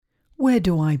Where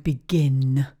do I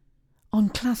begin on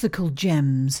classical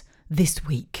gems this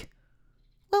week?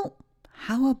 Well,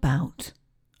 how about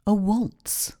a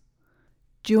waltz?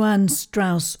 Johann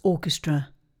Strauss Orchestra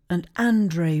and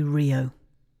Andre Rio.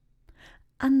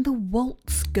 And the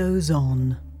waltz goes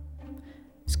on.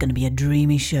 It's going to be a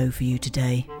dreamy show for you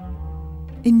today.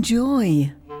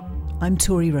 Enjoy! I'm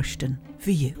Tori Rushton for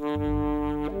you.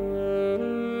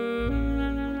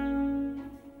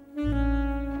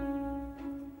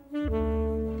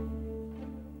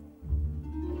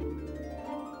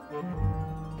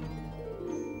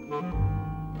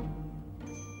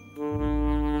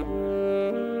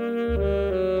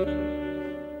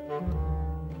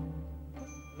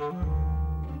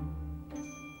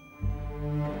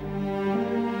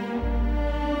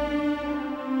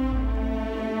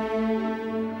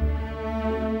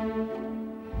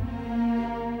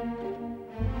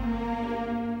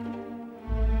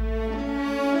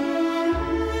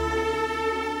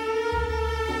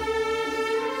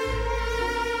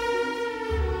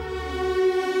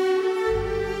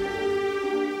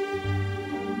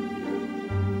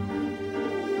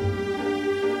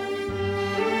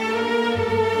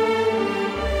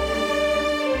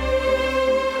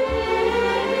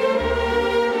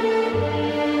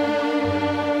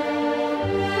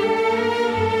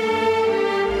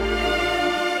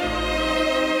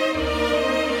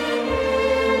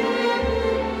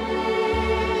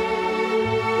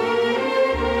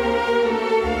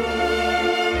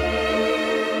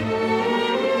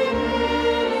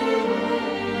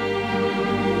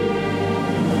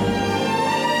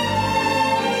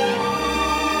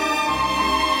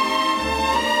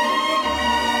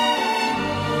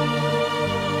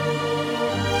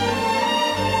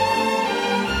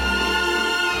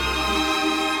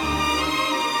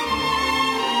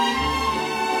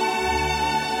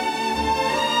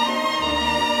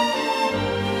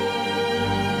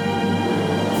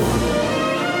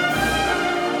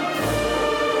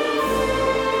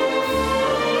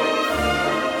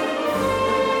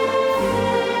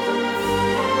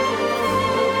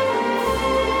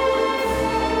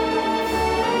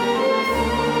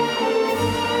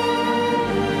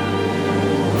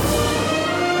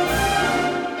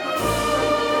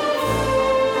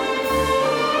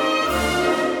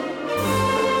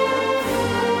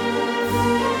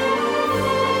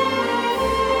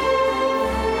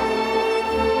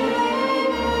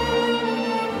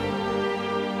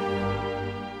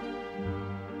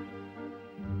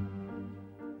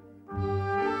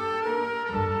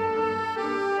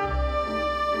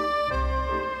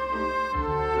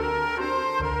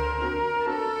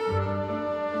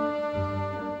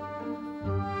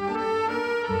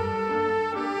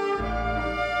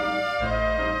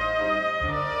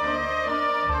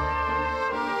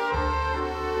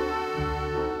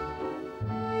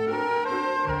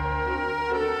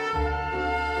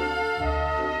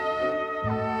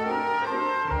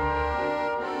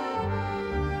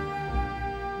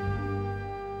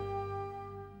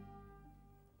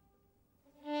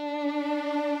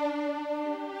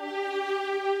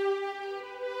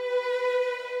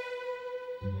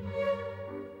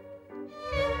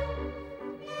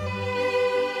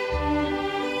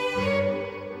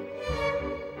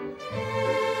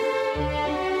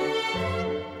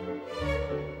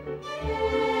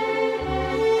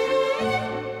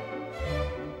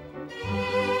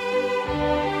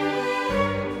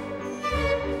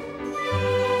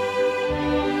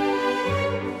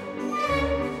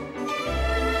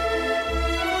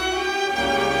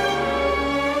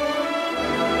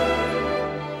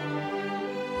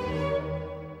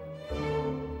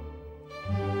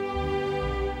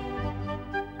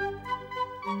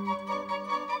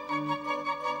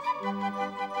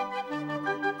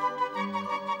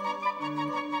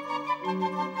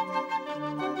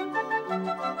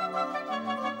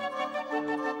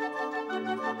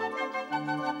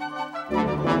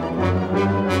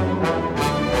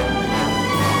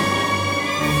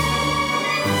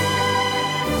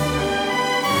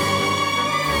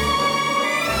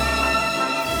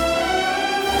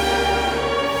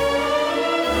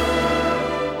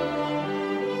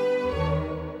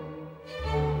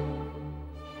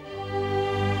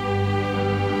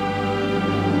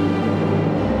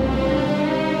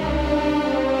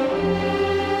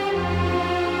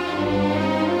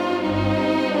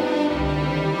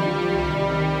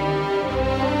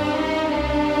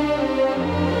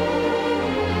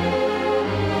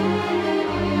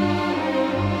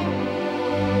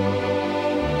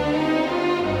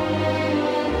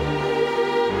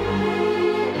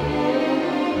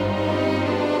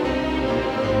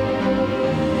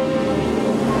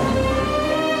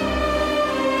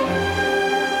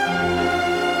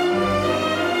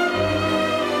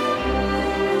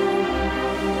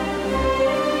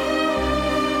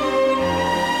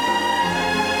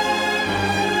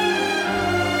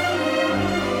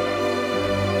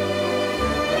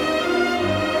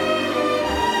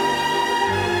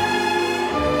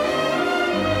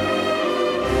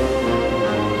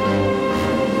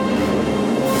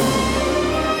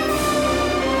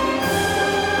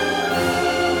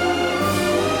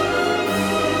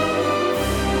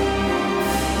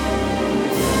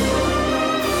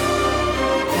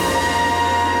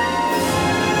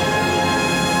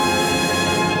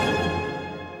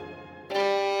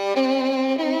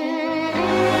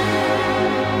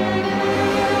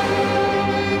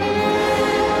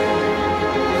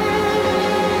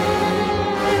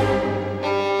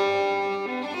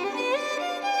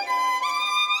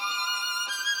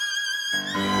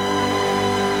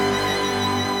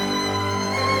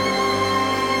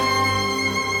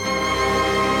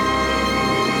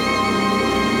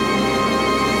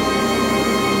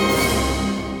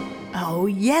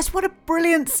 Yes, what a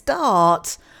brilliant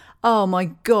start. Oh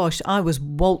my gosh, I was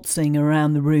waltzing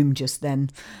around the room just then.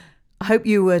 I hope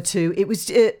you were too.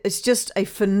 It's just a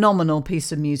phenomenal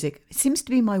piece of music. It seems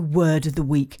to be my word of the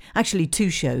week. Actually,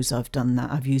 2 shows I've done that.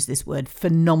 I've used this word,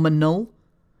 phenomenal.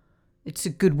 It's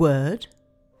a good word.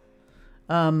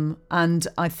 And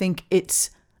I think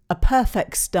it's a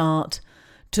perfect start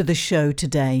to the show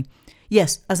today.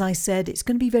 Yes, as I said, it's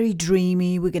going to be very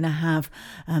dreamy. We're going to have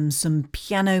some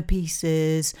piano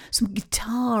pieces, some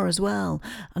guitar as well.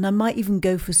 And I might even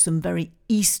go for some very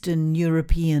Eastern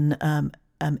European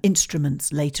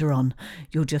instruments later on.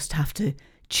 You'll just have to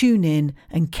tune in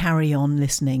and carry on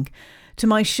listening to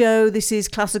my show. This is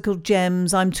Classical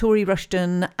Gems. I'm Tori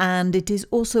Rushton, and it is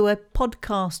also a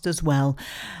podcast as well.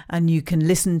 And you can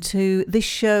listen to this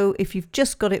show if you've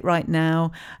just got it right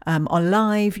now on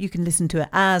live. You can listen to it,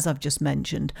 as I've just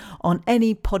mentioned, on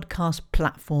any podcast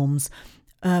platforms,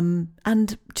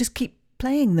 and just keep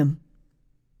playing them.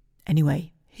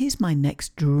 Anyway, here's my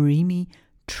next dreamy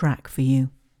track for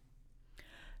you.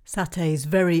 Satay's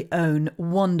very own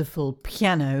wonderful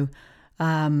piano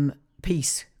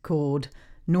piece called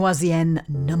Noisienne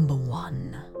Number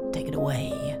 1. Take it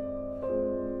away.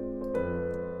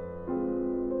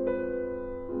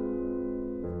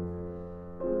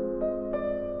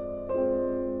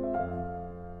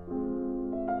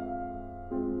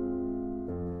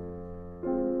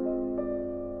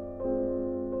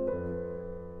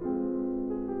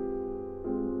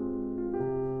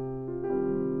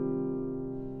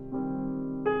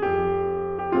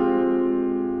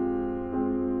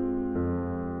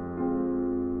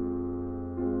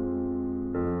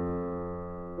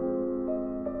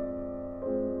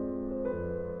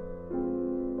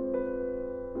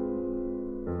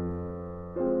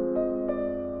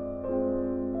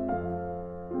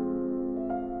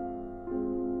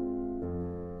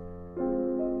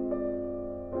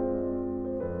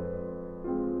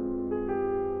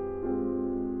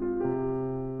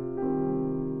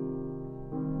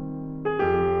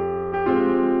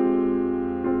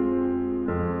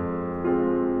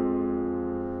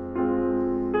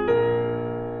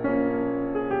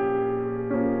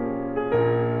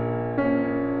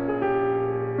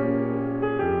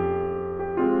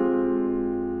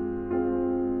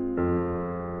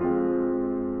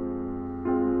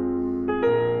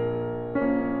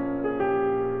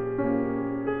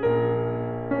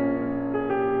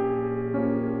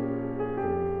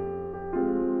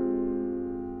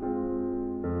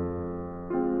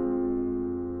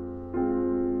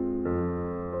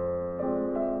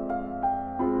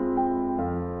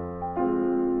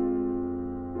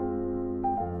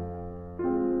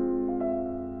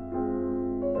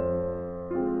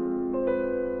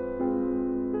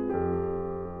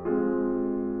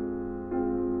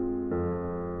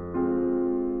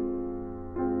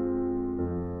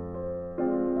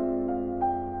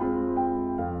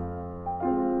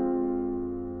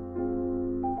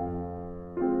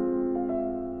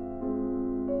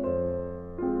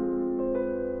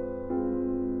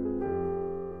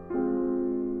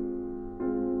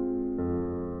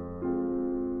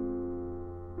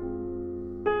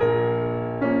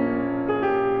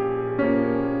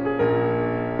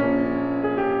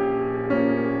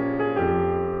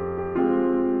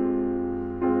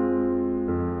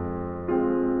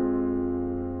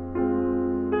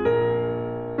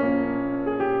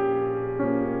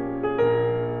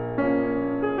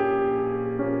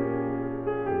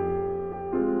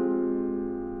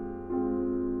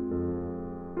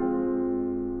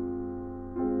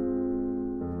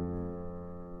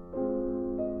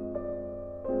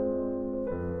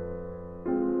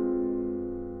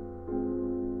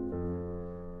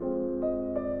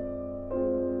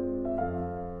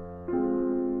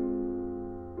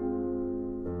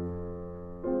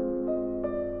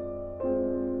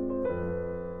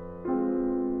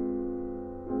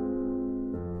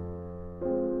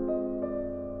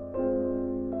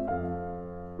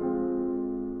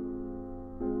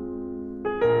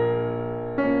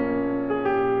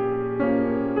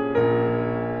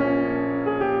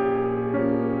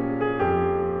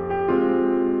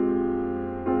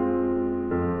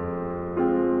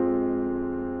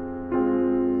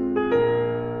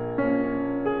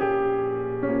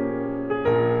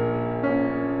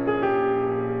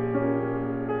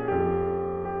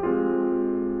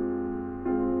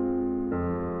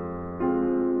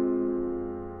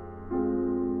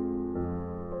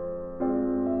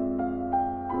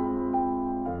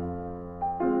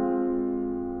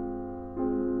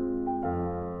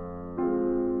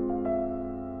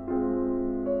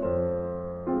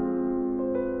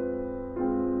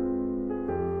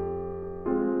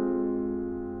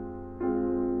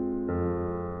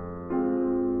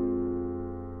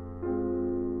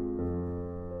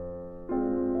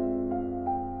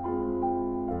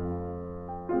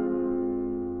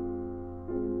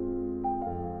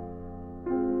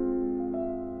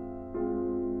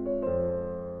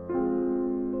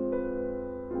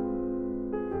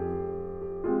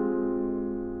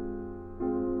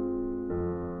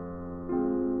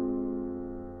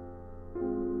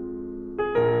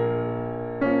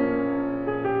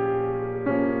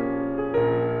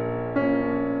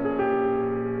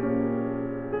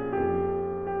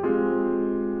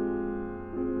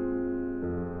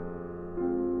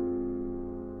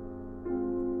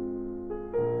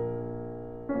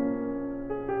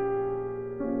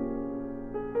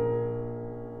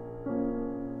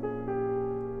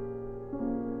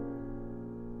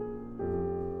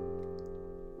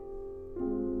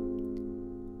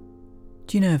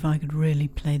 Do you know, if I could really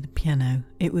play the piano,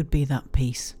 it would be that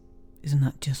piece. Isn't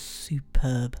that just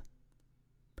superb?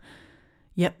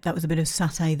 Yep, that was a bit of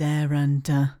satay there, and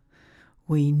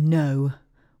we know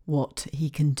what he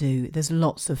can do. There's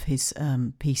lots of his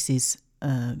pieces,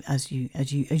 as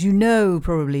you know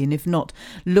probably, and if not,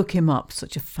 look him up.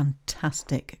 Such a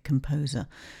fantastic composer,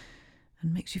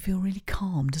 and makes you feel really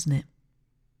calm, doesn't it?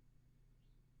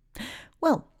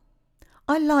 Well,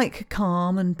 I like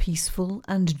calm and peaceful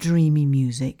and dreamy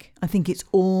music. I think it's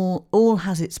all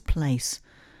has its place,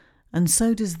 and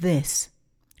so does this,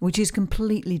 which is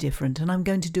completely different. And I'm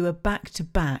going to do a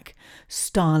back-to-back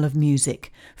style of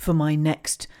music for my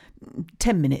next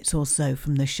 10 minutes or so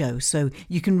from the show, so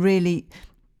you can really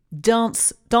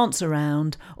dance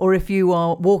around, or if you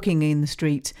are walking in the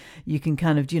street, you can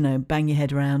kind of, bang your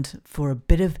head around for a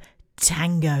bit of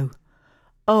tango.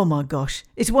 Oh my gosh,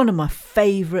 it's one of my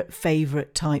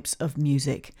favourite types of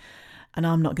music, and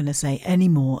I'm not going to say any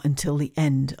more until the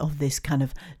end of this kind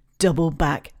of double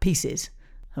back pieces.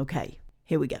 Okay,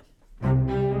 here we go.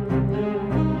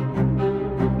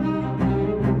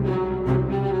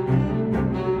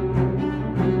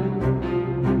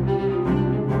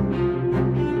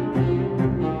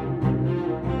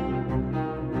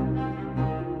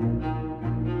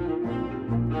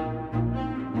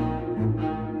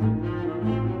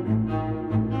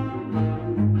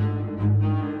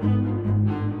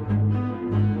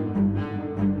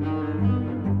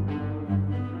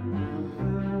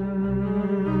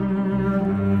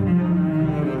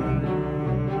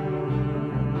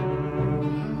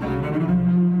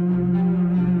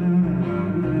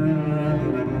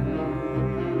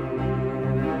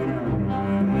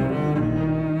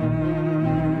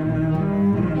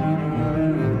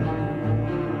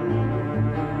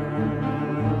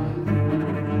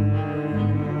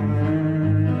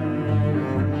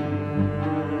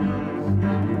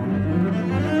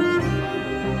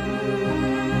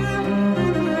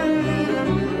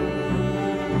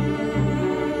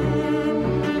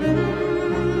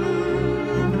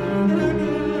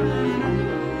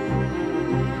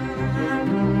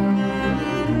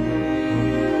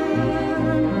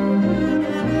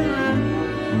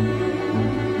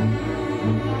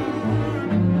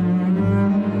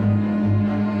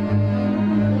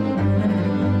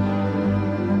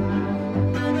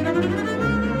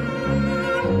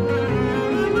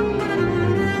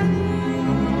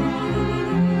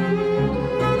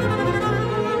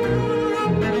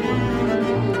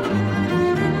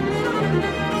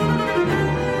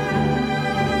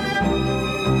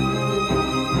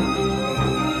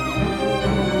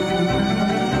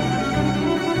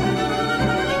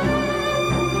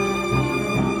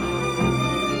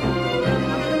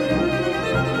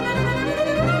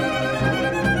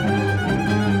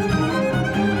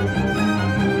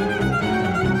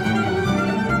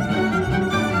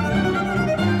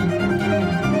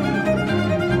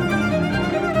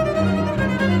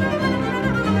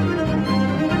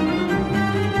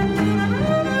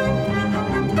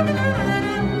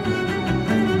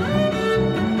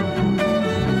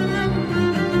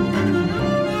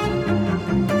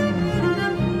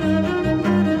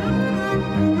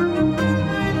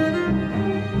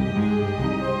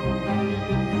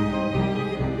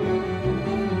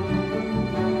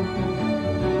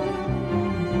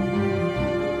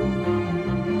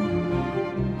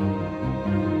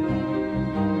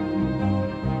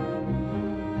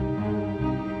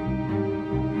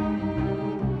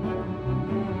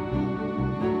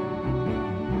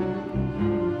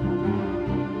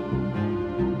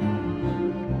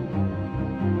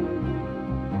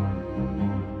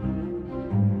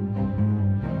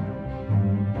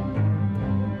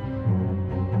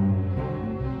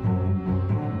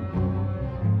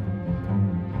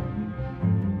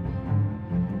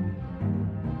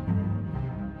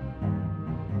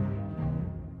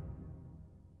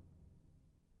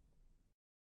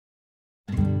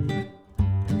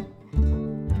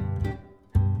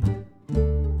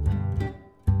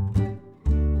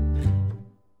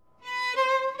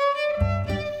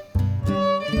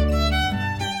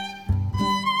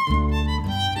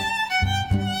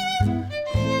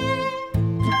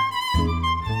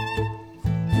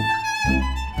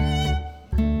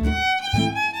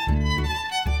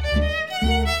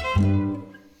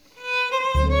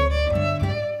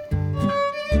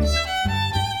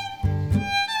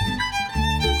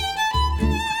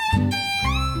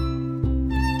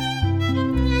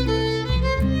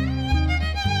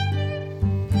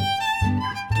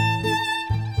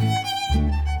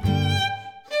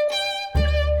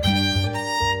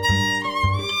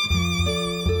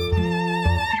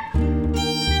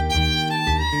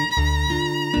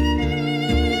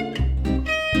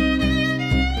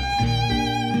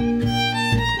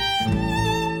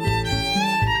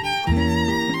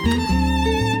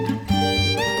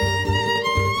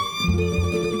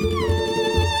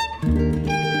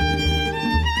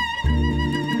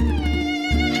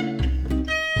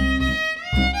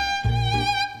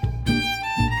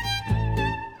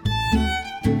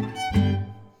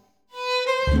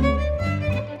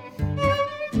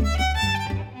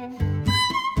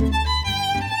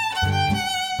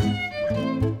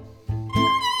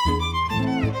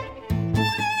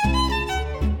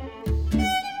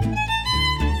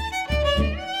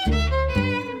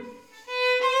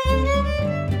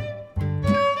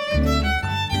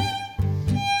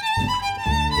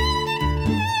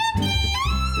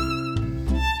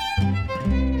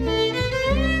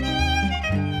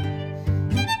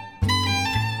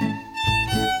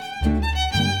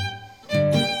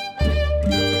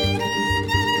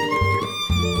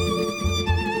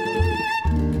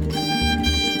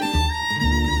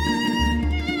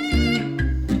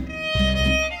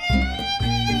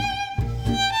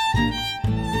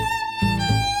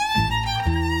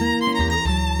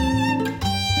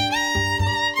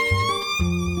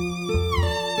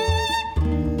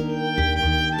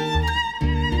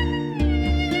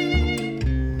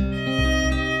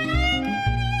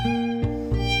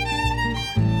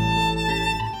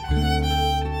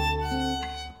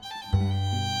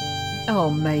 Oh,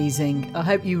 amazing. I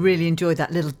hope you really enjoyed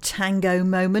that little tango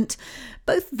moment.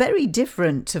 Both very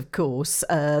different, of course.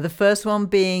 The first one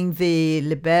being the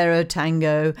Libero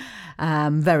tango,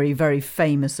 very, very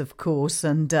famous, of course.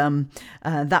 And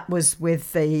that was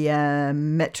with the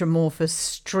Metamorphos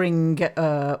String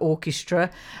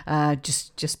Orchestra,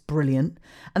 just brilliant.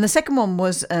 And the second one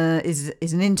was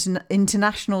is an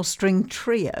international string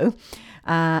trio.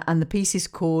 And the piece is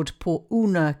called Por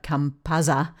una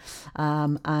Campazza,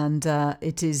 and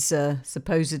it is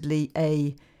supposedly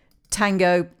a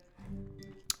tango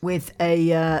with a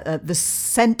the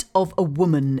scent of a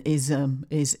woman is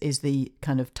the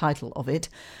kind of title of it,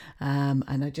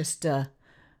 and I just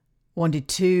wanted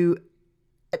to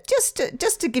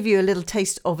just to give you a little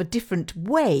taste of a different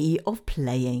way of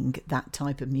playing that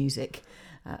type of music.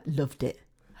 Loved it.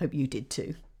 Hope you did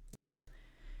too.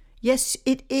 Yes,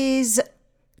 it is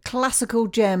Classical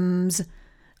Gems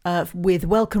with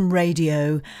Welcome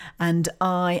Radio, and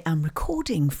I am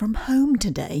recording from home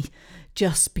today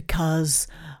just because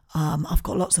I've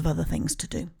got lots of other things to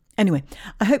do. Anyway,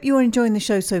 I hope you are enjoying the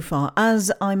show so far.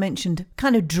 As I mentioned,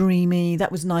 kind of dreamy.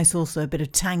 That was nice also, a bit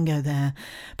of tango there.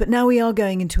 But now we are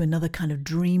going into another kind of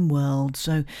dream world.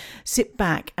 So sit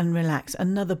back and relax.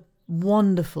 Another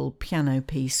wonderful piano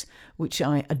piece which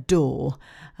I adore,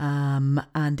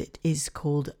 and it is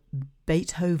called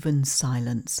Beethoven's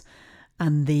Silence,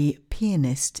 and the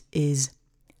pianist is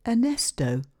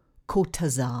Ernesto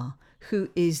Cortazar, who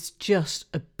is just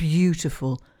a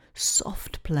beautiful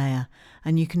soft player,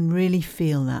 and you can really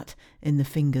feel that in the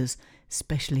fingers,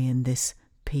 especially in this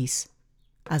piece.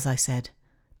 As I said,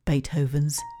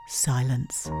 Beethoven's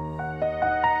Silence.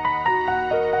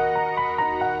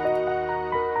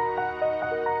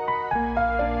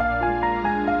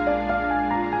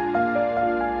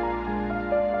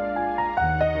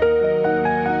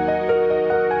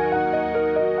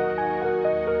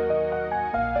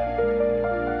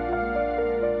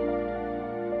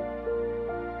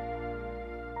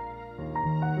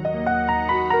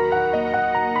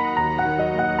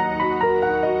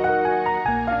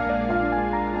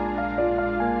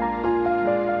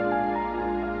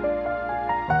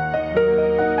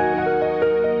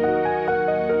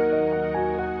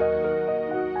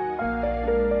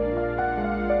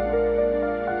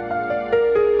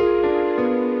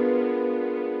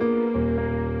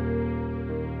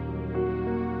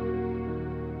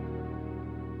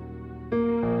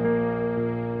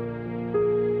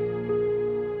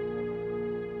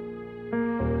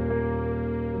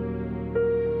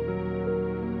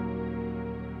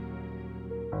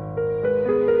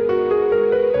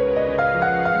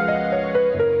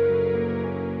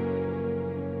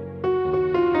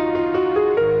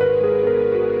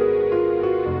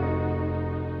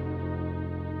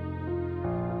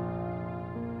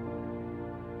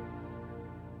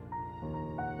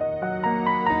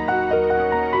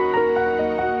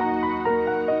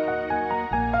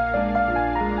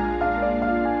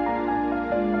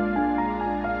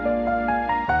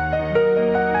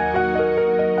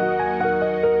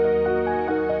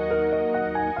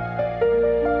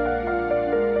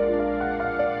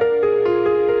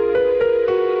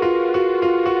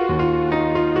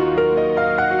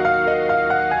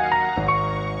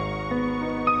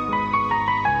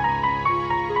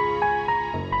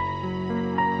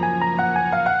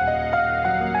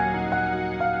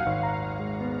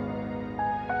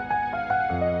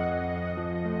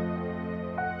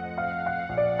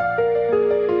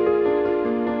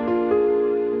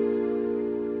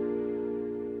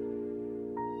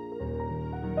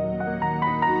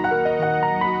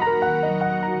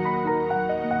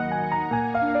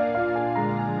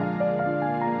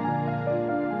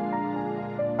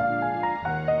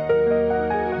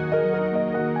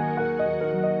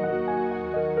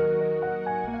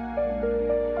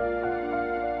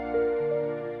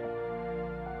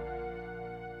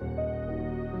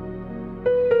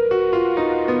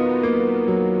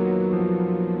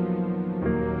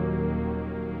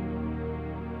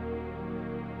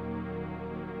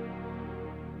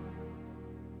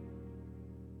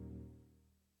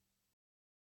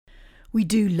 We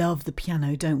do love the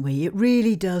piano, don't we? It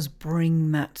really does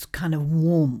bring that kind of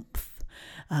warmth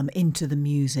into the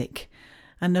music.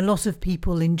 And a lot of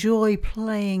people enjoy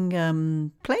playing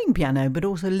piano, but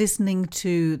also listening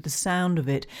to the sound of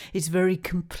it. It's very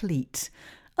complete.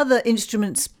 Other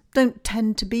instruments don't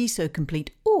tend to be so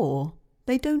complete, or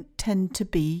they don't tend to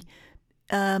be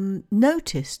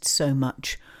noticed so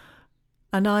much.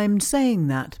 And I'm saying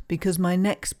that because my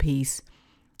next piece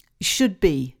should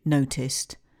be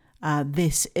noticed.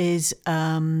 This is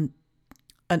an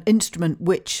instrument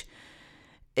which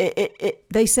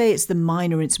they say it's the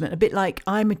minor instrument, a bit like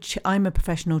I'm a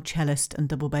professional cellist and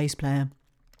double bass player.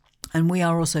 And we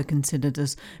are also considered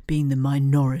as being the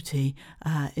minority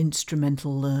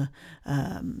instrumental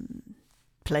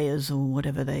players, or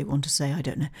whatever they want to say, I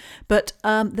don't know. But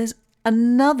there's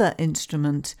another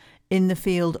instrument in the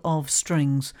field of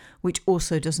strings which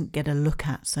also doesn't get a look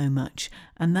at so much,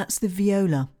 and that's the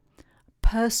viola.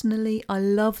 Personally, I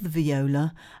love the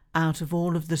viola out of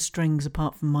all of the strings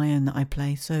apart from my own that I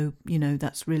play. So,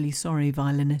 that's really sorry,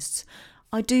 violinists.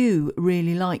 I do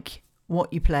really like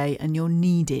what you play, and you're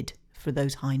needed for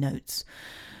those high notes.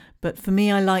 But for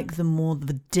me, I like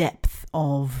the depth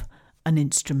of an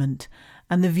instrument.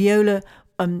 And the viola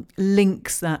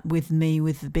links that with me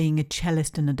with being a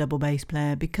cellist and a double bass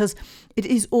player, because it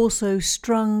is also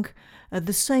strung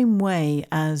the same way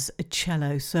as a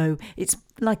cello. So it's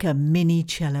like a mini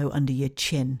cello under your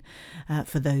chin,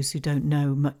 for those who don't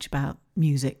know much about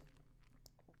music.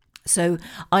 So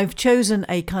I've chosen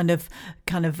a kind of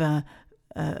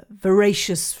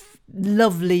voracious,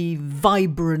 lovely,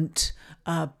 vibrant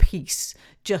piece,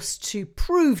 just to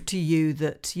prove to you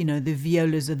that, the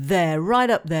violas are there, right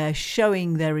up there,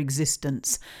 showing their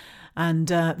existence. And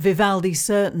Vivaldi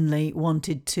certainly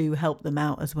wanted to help them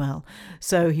out as well.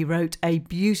 So he wrote a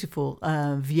beautiful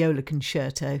viola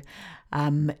concerto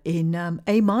in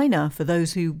A minor, for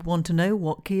those who want to know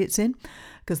what key it's in,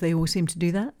 because they always seem to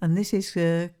do that. And this is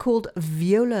called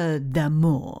Viola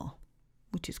d'Amore,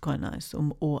 which is quite nice,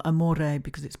 or Amore,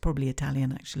 because it's probably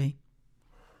Italian, actually.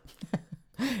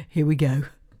 Here we go.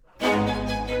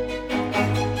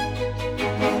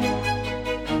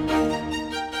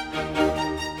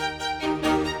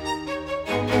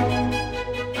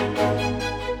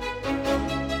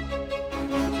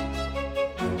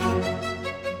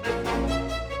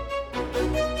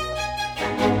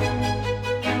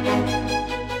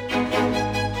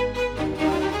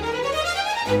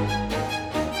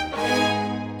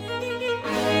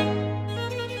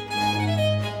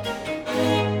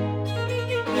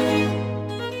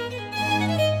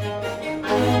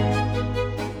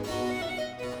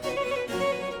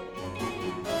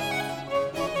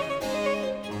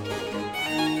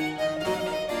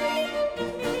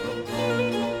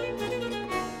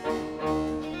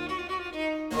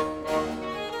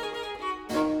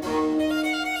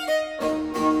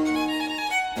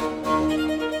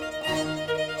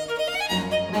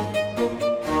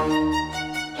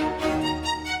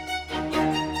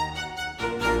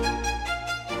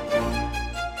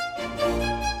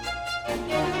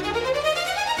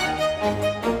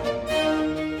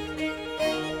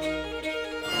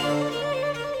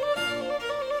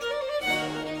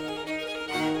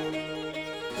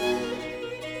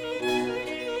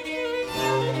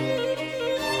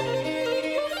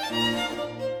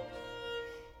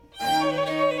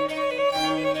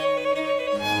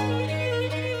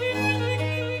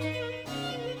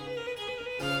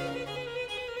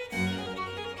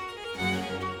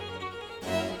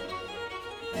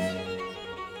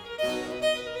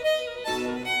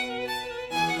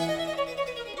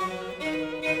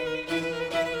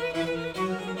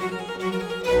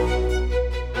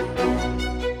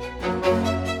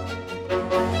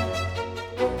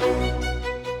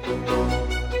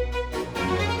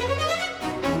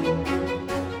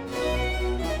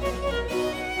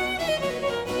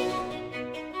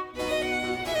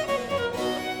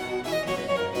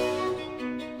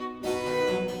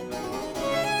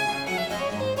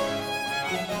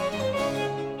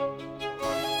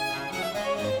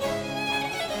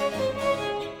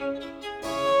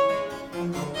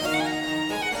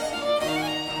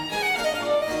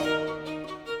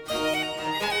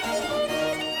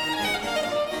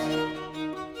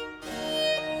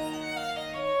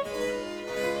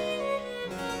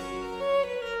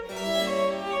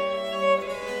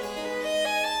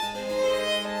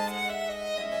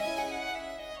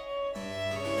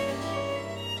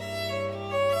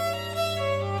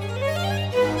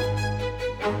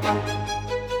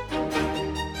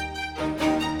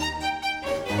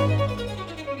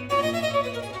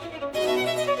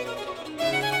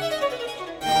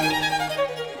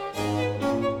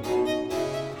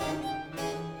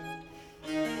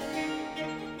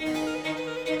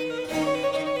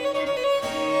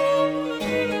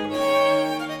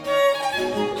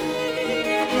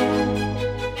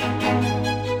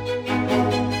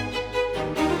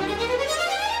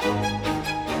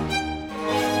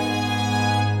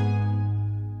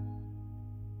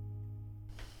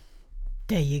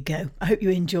 There you go. I hope you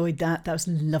enjoyed that. That was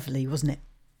lovely, wasn't it?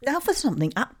 Now for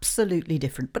something absolutely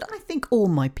different, but I think all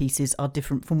my pieces are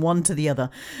different from one to the other,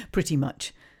 pretty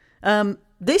much.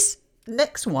 This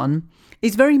next one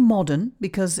is very modern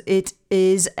because it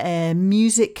is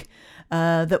music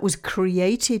that was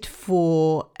created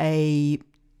for a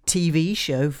TV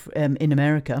show in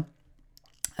America.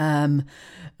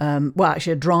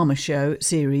 Actually a drama show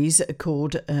series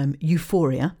called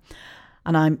Euphoria.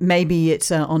 And maybe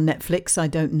it's on Netflix, I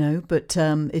don't know, but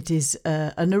it is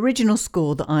an original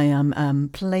score that I am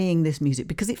playing this music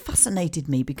because it fascinated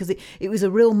me, because it was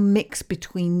a real mix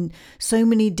between so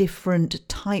many different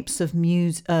types of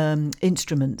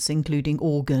instruments, including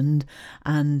organ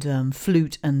and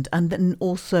flute and then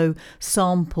also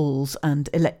samples and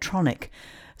electronic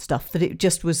stuff, that it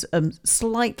just was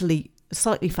slightly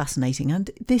fascinating.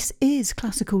 And this is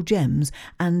Classical Gems,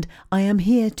 and I am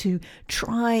here to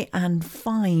try and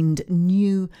find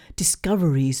new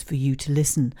discoveries for you to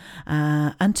listen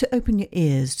and to open your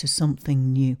ears to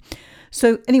something new.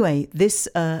 So anyway, this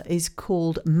is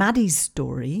called Maddie's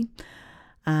Story,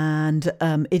 and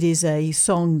it is a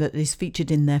song that is featured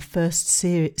in their first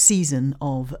season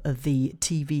of the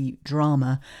TV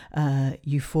drama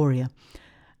Euphoria.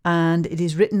 And it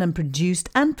is written and produced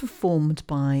and performed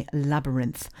by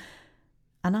Labyrinth.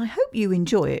 And I hope you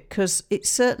enjoy it, because it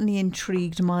certainly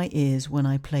intrigued my ears when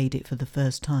I played it for the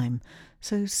first time.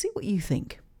 So see what you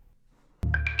think.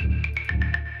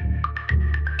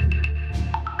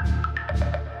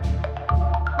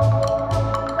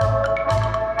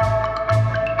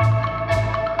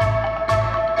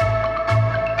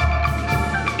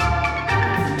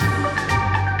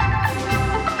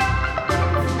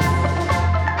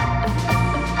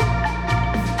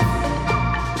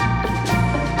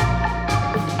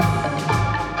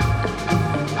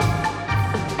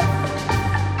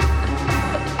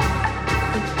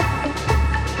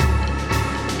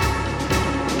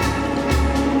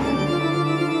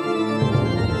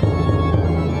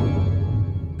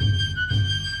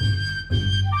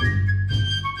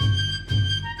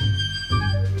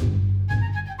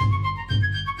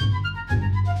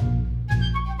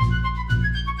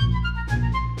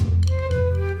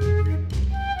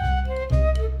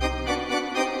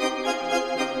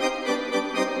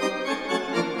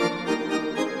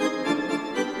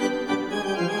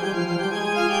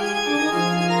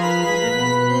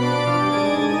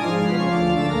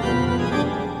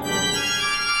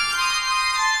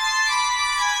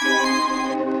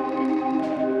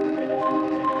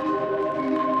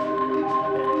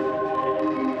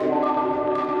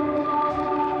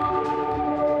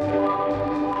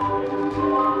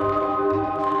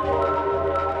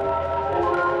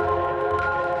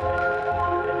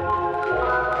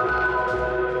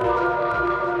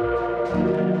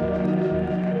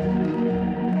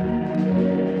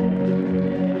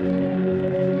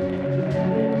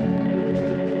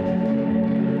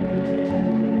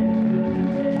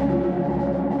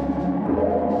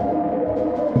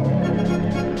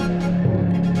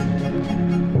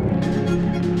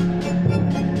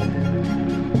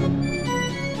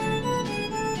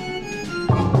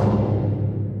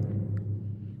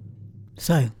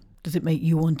 So, does it make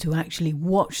you want to actually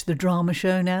watch the drama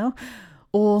show now,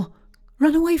 or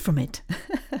run away from it?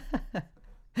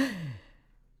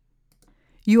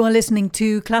 You are listening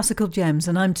to Classical Gems,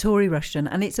 and I'm Tori Rushton,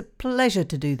 and it's a pleasure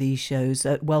to do these shows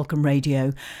at Welcome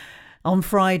Radio on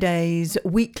Fridays,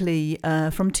 weekly,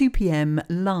 from 2 p.m,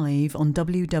 live on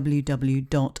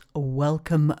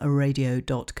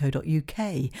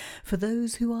www.welcomeradio.co.uk for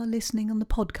those who are listening on the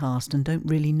podcast and don't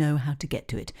really know how to get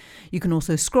to it. You can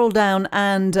also scroll down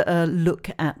and look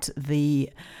at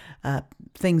the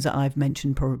things that I've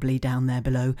mentioned probably down there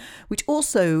below, which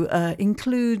also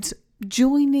includes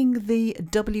joining the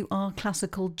WR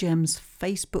Classical Gems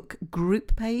Facebook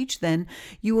group page. Then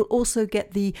you will also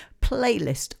get the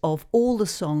playlist of all the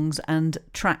songs and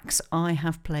tracks I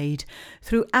have played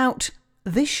throughout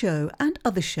this show and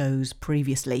other shows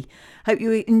previously. Hope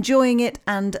you're enjoying it,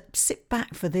 and sit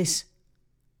back for this,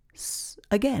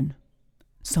 again,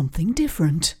 something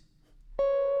different.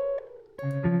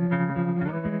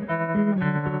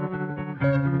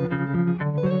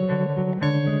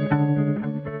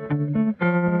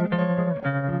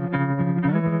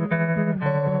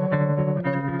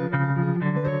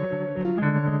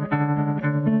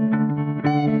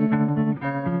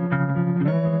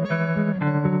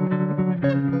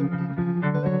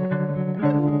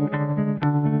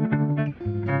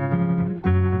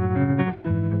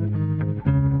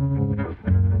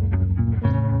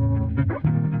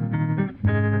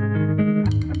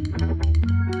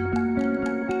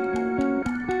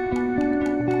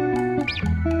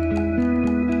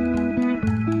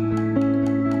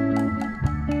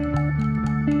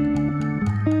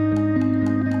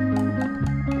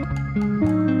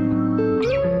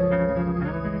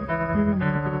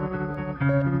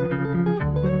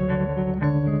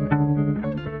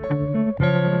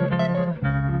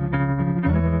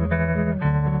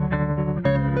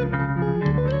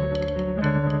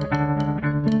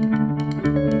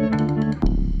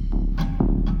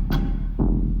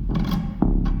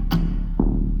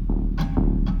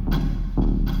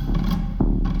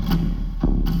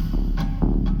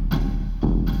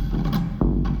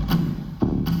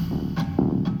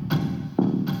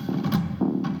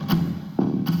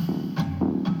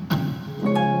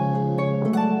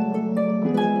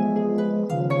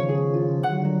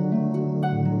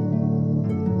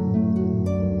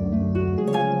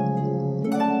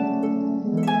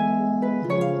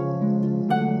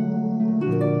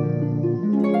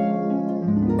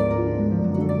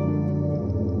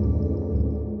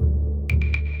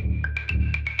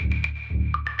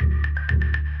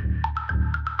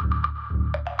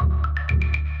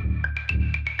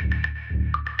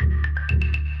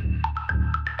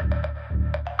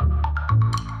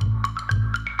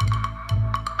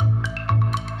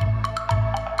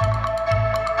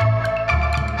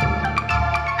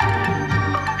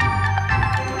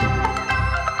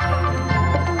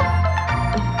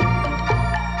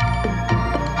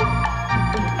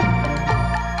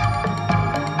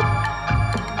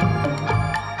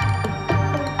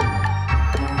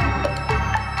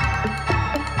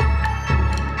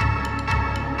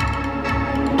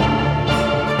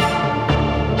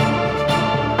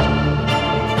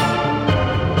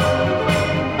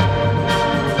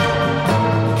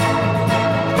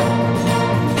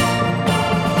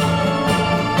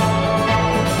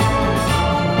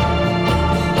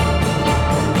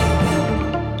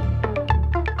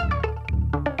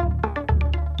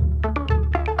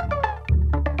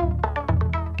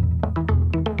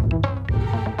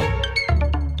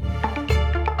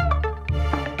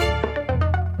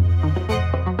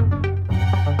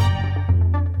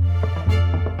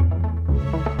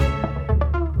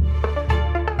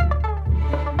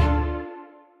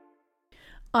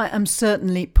 I am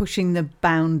certainly pushing the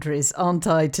boundaries, aren't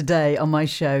I, today on my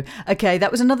show? Okay,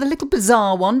 that was another little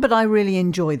bizarre one, but I really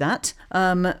enjoy that.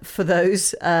 For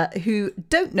those who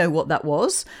don't know what that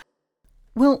was,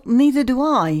 well, neither do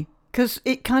I, because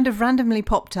it kind of randomly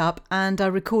popped up and I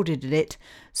recorded it.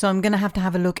 So I'm going to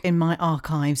have a look in my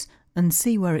archives and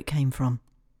see where it came from.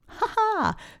 Ha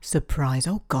ha! Surprise.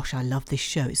 Oh gosh, I love this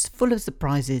show. It's full of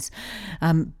surprises.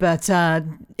 But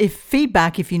if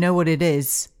you know what it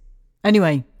is.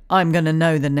 Anyway, I'm going to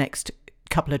know the next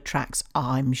couple of tracks.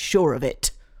 I'm sure of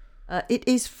it. It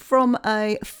is from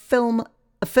a film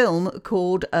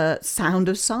called Sound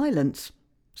of Silence.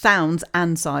 Sounds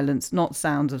and Silence, not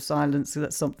Sounds of Silence. So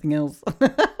that's something else.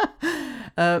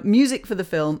 Music for the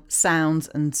film Sounds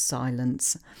and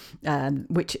Silence,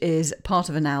 which is part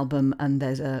of an album, and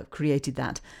there's created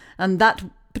that. And that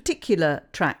particular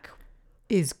track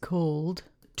is called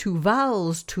Tu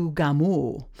vals tu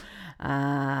gamour.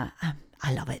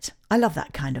 I love it. I love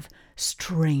that kind of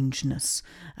strangeness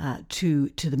to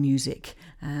the music.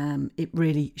 It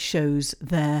really shows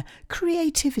their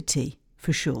creativity,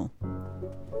 for sure.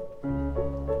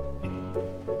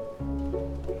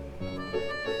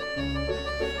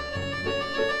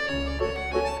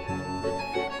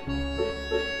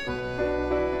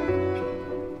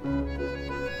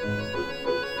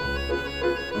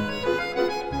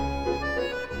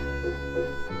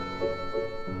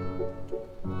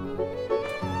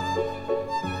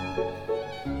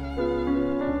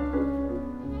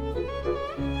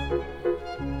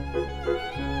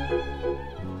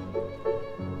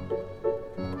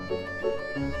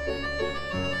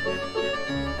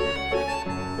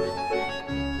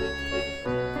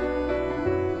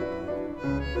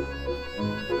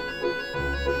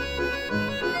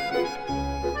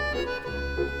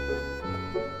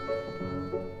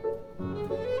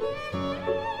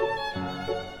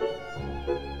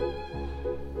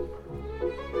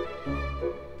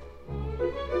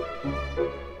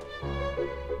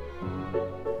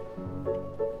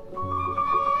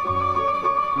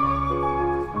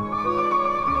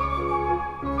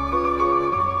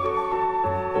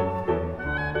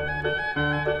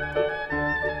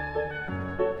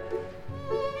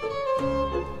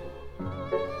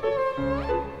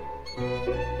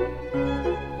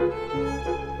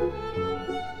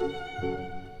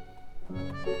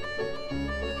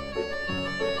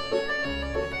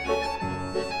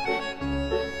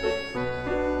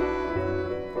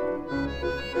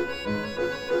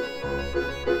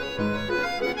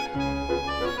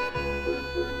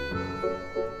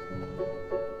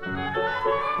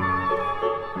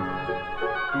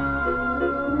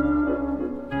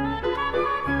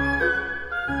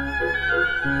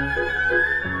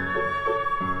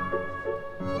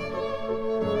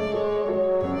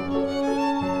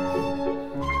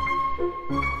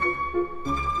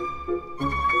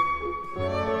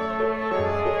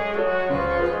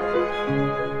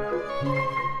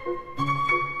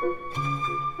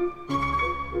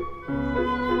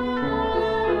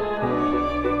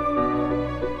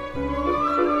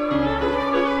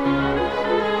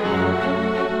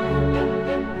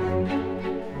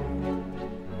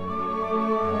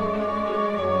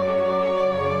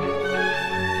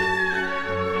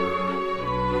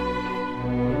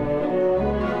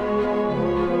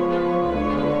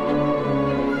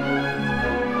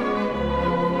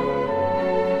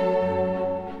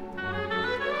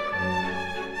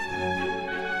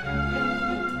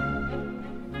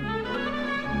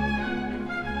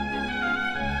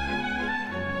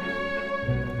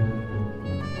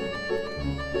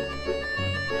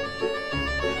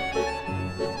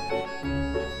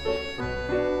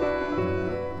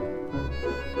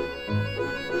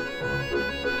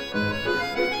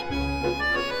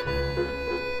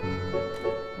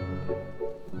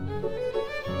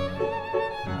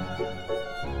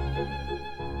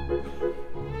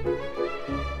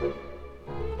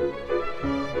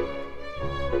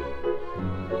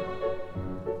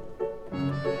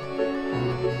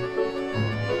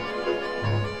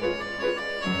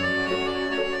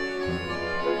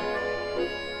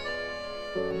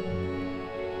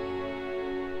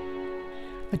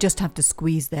 I just have to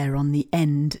squeeze there on the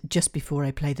end just before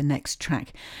I play the next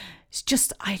track.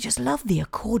 I just love the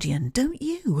accordion, don't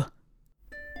you?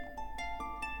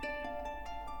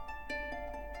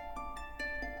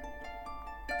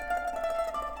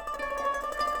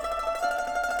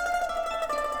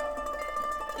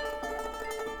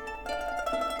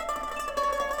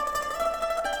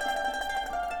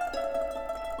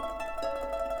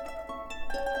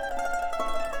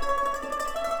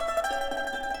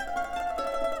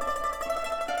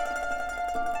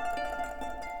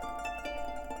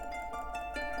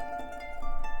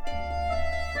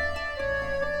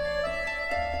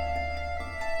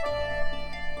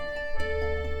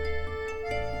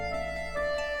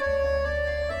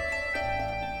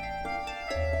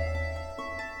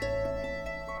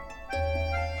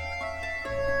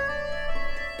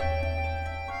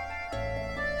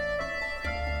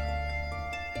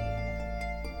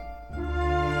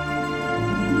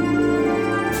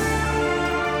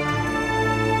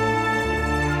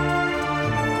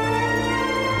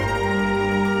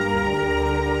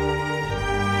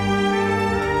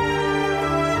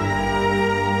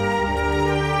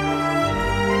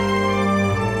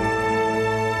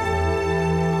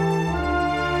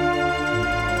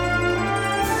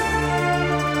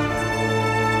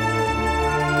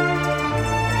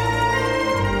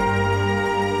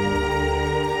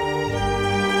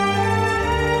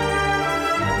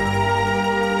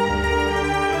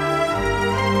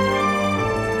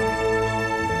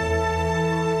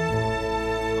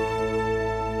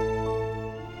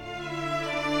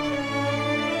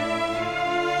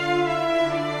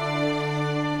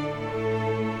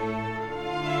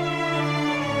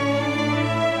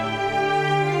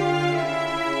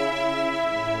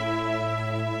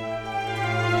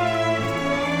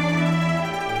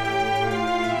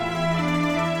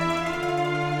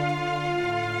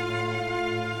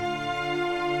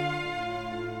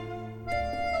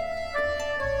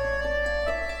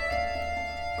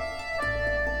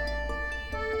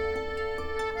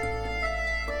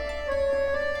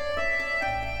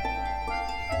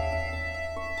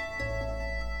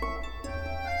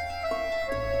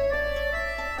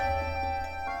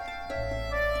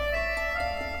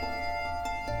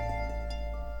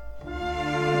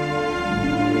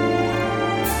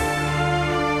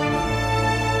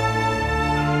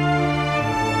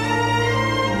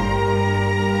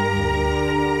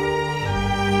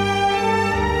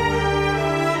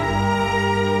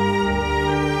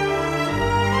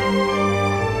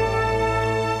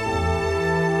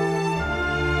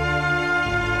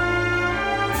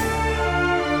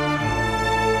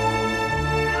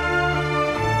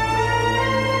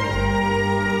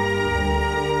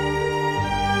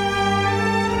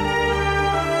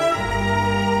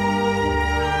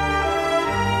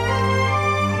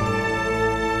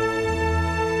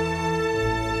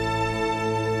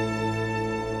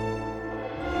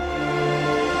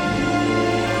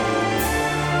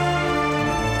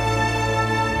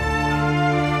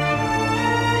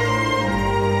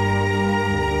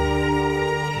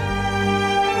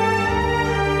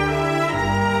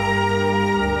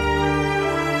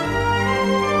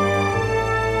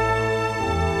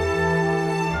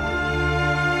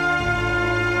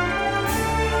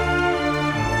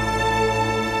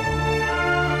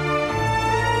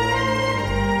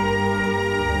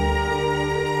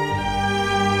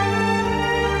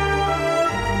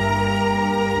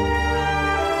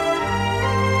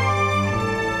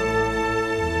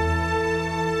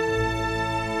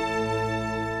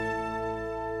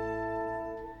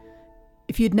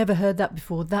 If you'd never heard that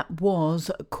before, that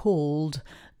was called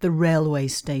The Railway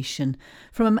Station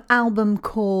from an album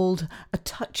called A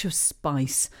Touch of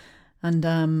Spice. And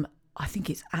I think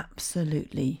it's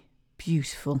absolutely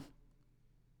beautiful.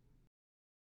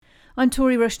 I'm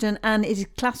Tori Rushton and it is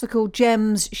Classical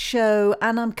Gems show,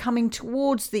 and I'm coming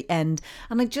towards the end,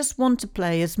 and I just want to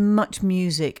play as much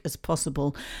music as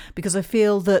possible because I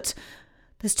feel that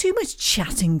there's too much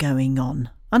chatting going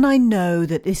on. And I know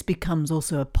that this becomes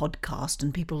also a podcast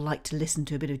and people like to listen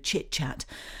to a bit of chit chat,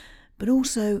 but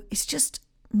also it's just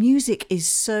music is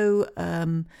so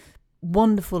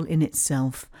wonderful in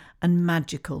itself and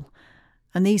magical.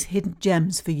 And these hidden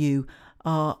gems for you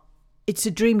it's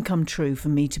a dream come true for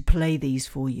me to play these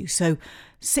for you. So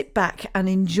sit back and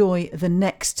enjoy the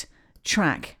next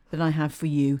track that I have for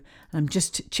you. I'm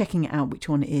just checking out which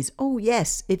one it is. Oh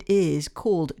yes, it is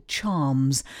called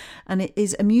Charms, and it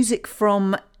is a music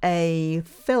from a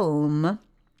film.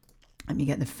 Let me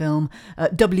get the film.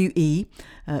 W.E.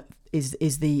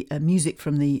 Is the music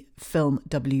from the film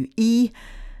W.E.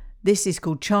 This is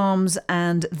called Charms,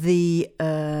 and the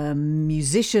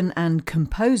musician and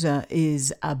composer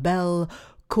is Abel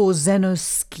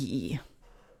Korzenowski.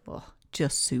 Oh,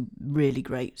 just really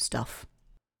great stuff.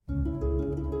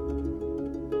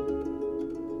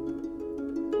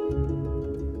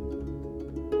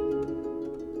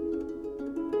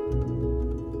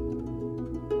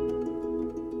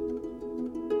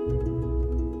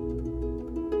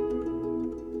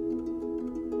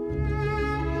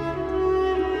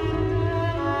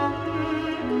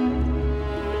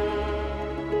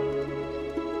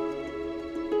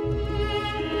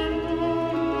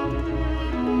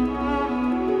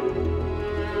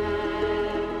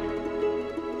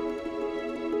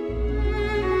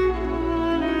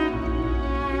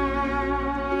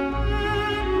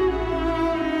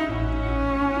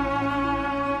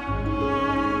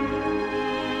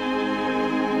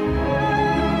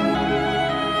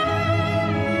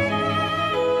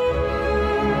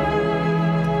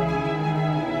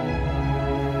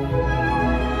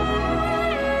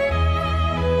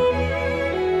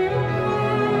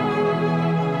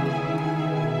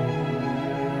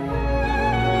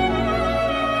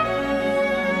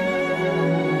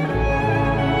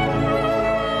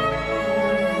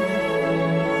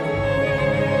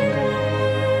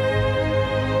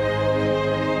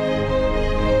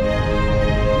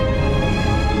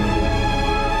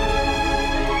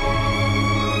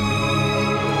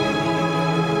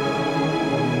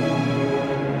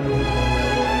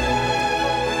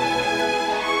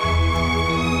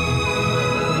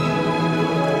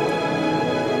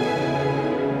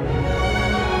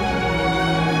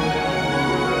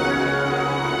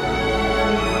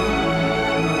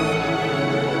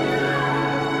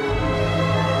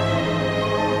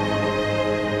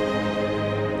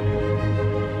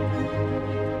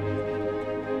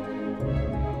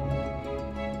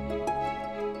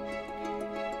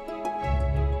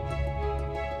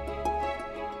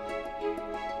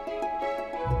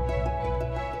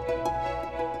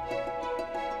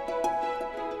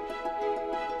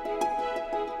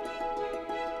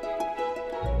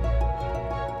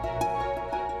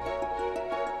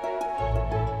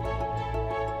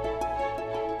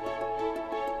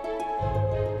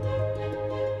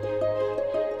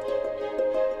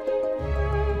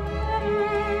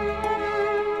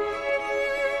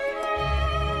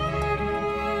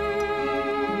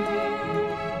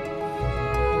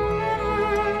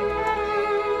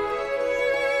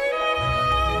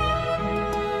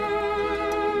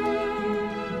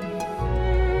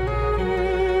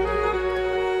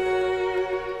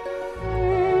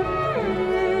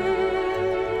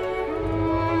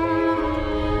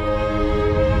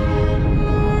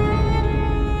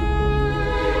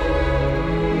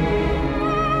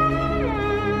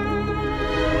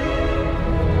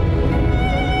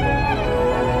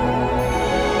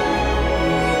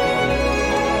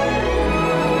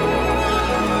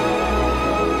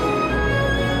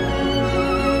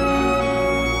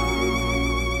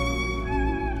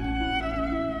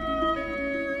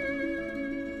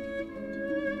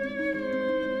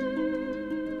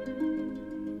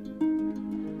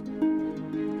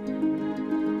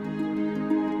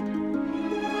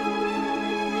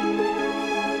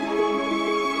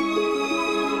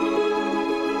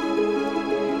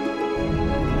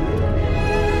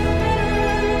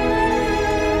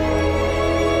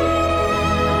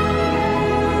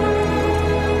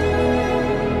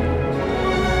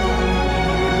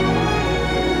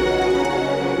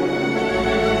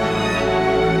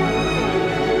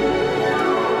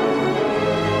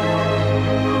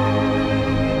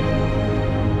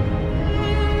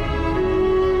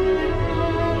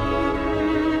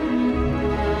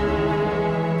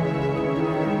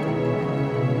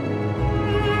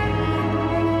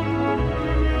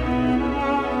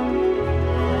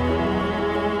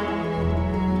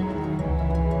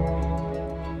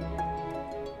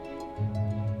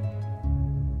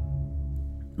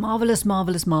 Marvellous,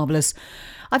 marvellous, marvellous.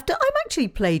 I've actually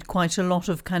played quite a lot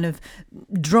of kind of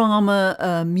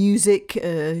drama, music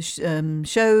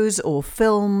shows or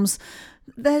films.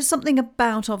 There's something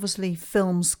about obviously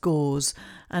film scores,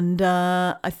 and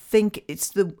I think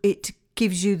it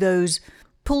gives you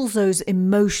pulls those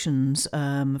emotions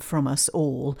from us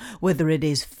all, whether it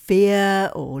is fear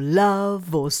or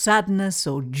love or sadness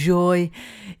or joy.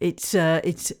 It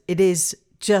is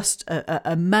just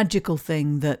a magical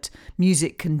thing that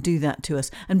music can do that to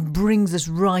us and brings us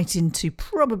right into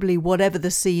probably whatever the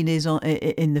scene is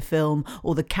in the film,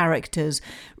 or the characters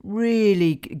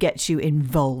really gets you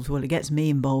involved. Well, it gets me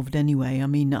involved anyway. I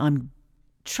mean, I'm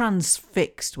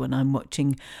transfixed when I'm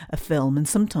watching a film, and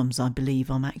sometimes I believe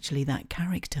I'm actually that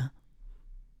character.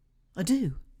 I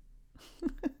do.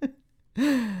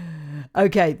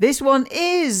 Okay, this one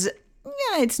is,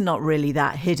 it's not really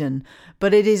that hidden,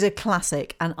 but it is a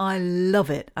classic and I love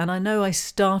it. And I know I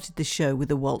started the show with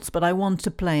a waltz, but I want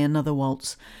to play another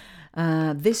waltz.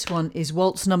 This one is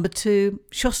waltz number 2,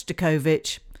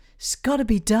 Shostakovich. It's got to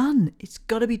be done. It's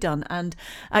got to be done. And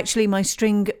actually my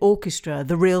string orchestra,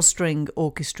 the Real String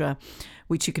Orchestra,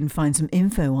 which you can find some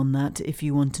info on that if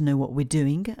you want to know what we're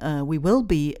doing. We will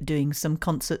be doing some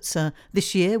concerts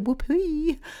this year.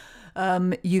 Whoopee!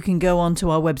 You can go on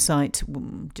to our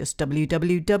website, just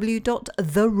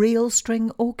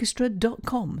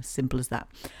www.therealstringorchestra.com. Simple as that.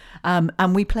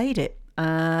 And we played it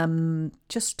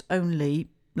just only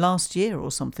last year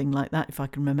or something like that, if I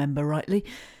can remember rightly.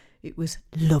 It was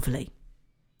lovely.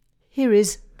 Here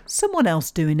is someone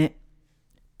else doing it,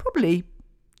 probably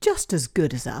just as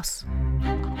good as us.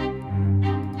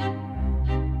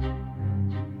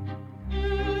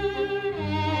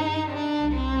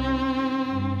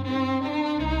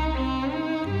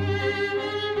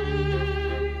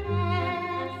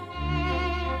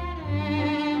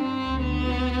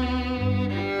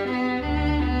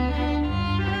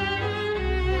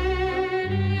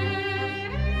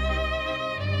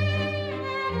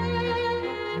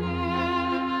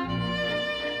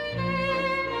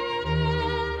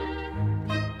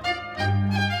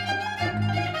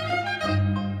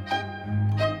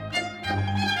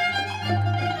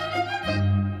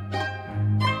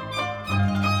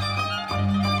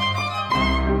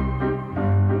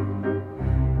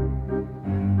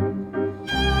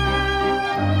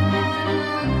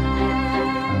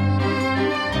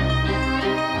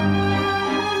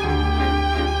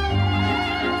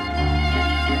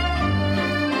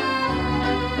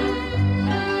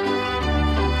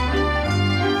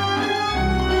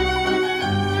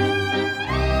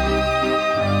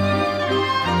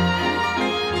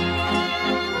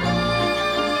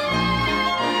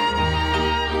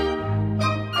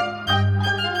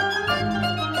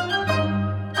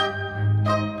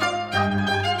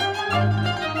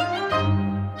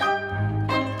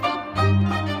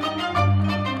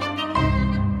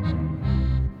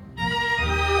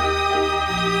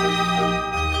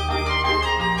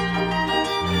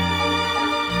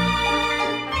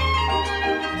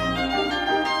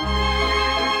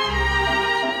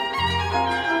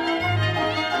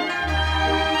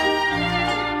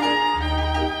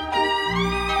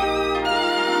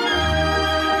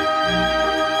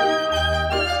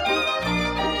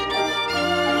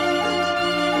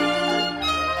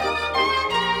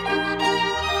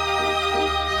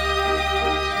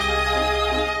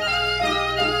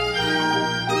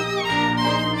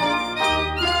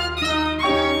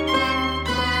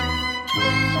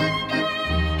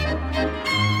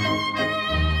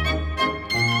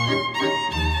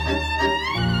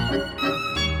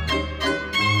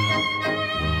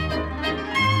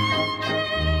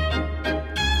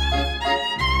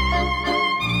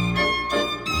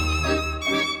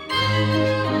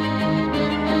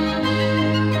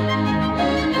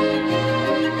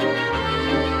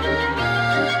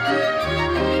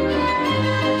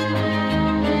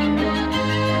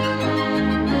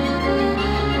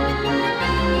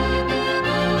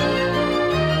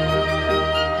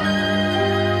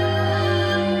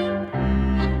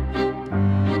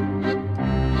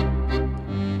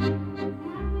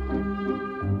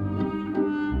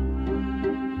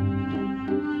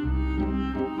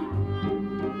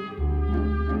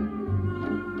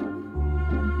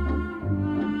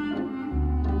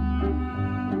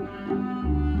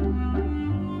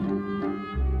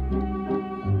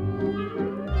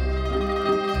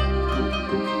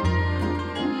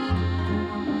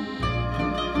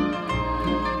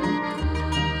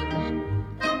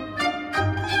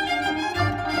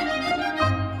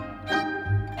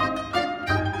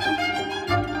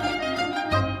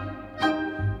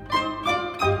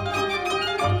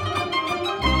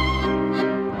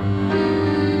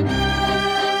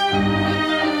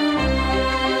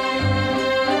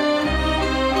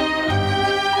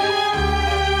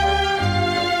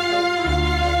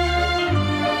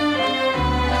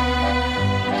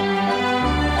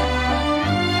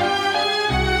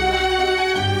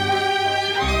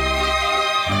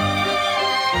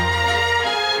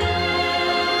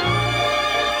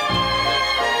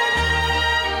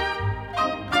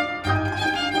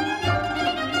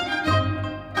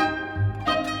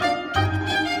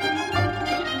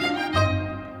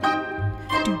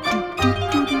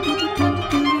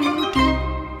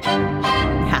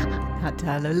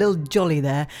 a little jolly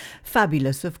there.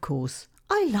 Fabulous, of course.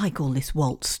 I like all this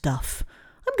waltz stuff.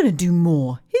 I'm going to do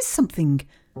more. Here's something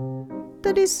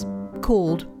that is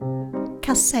called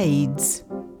Cascades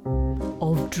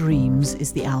of Dreams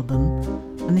is the album,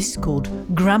 and this is called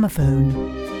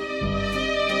Gramophone.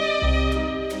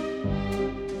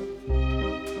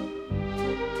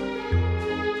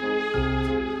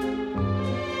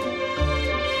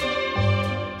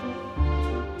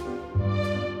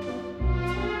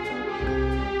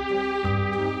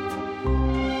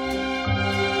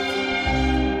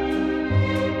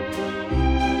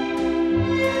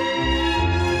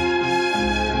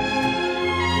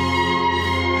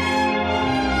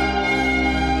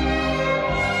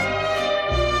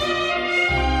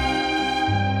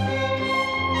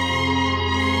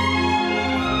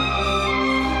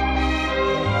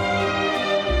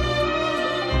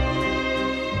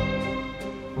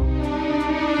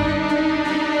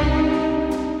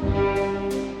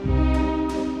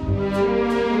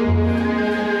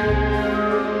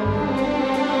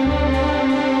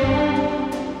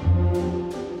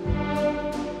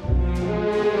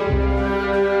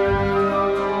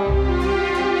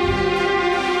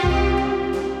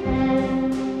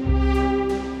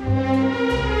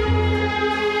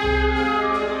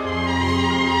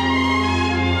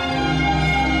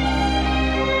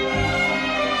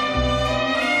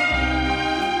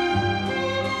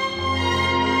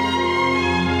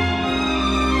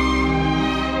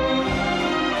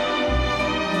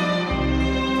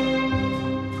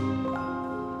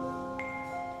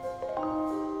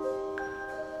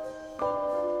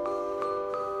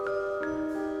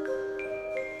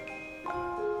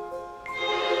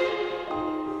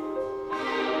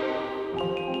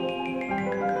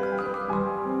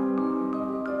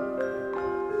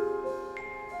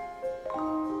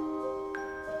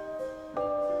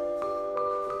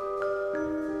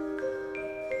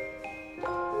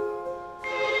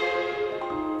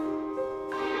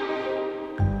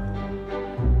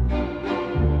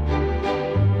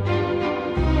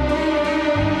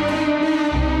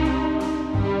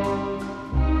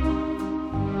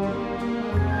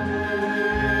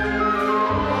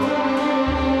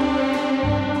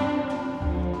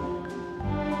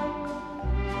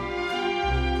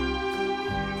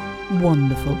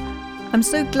 Wonderful. I'm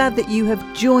so glad that you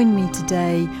have joined me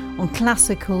today on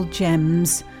Classical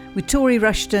Gems with Tori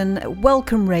Rushton,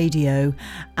 Welcome Radio,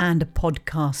 and a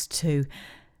podcast too.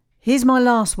 Here's my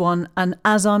last one, and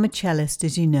as I'm a cellist,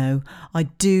 as you know, I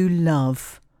do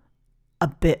love a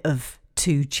bit of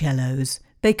two cellos.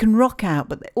 They can rock out,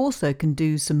 but they also can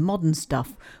do some modern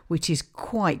stuff, which is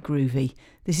quite groovy.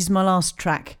 This is my last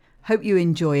track. Hope you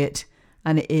enjoy it,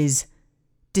 and it is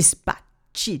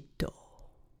Despacito.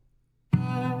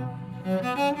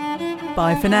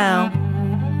 Bye for now.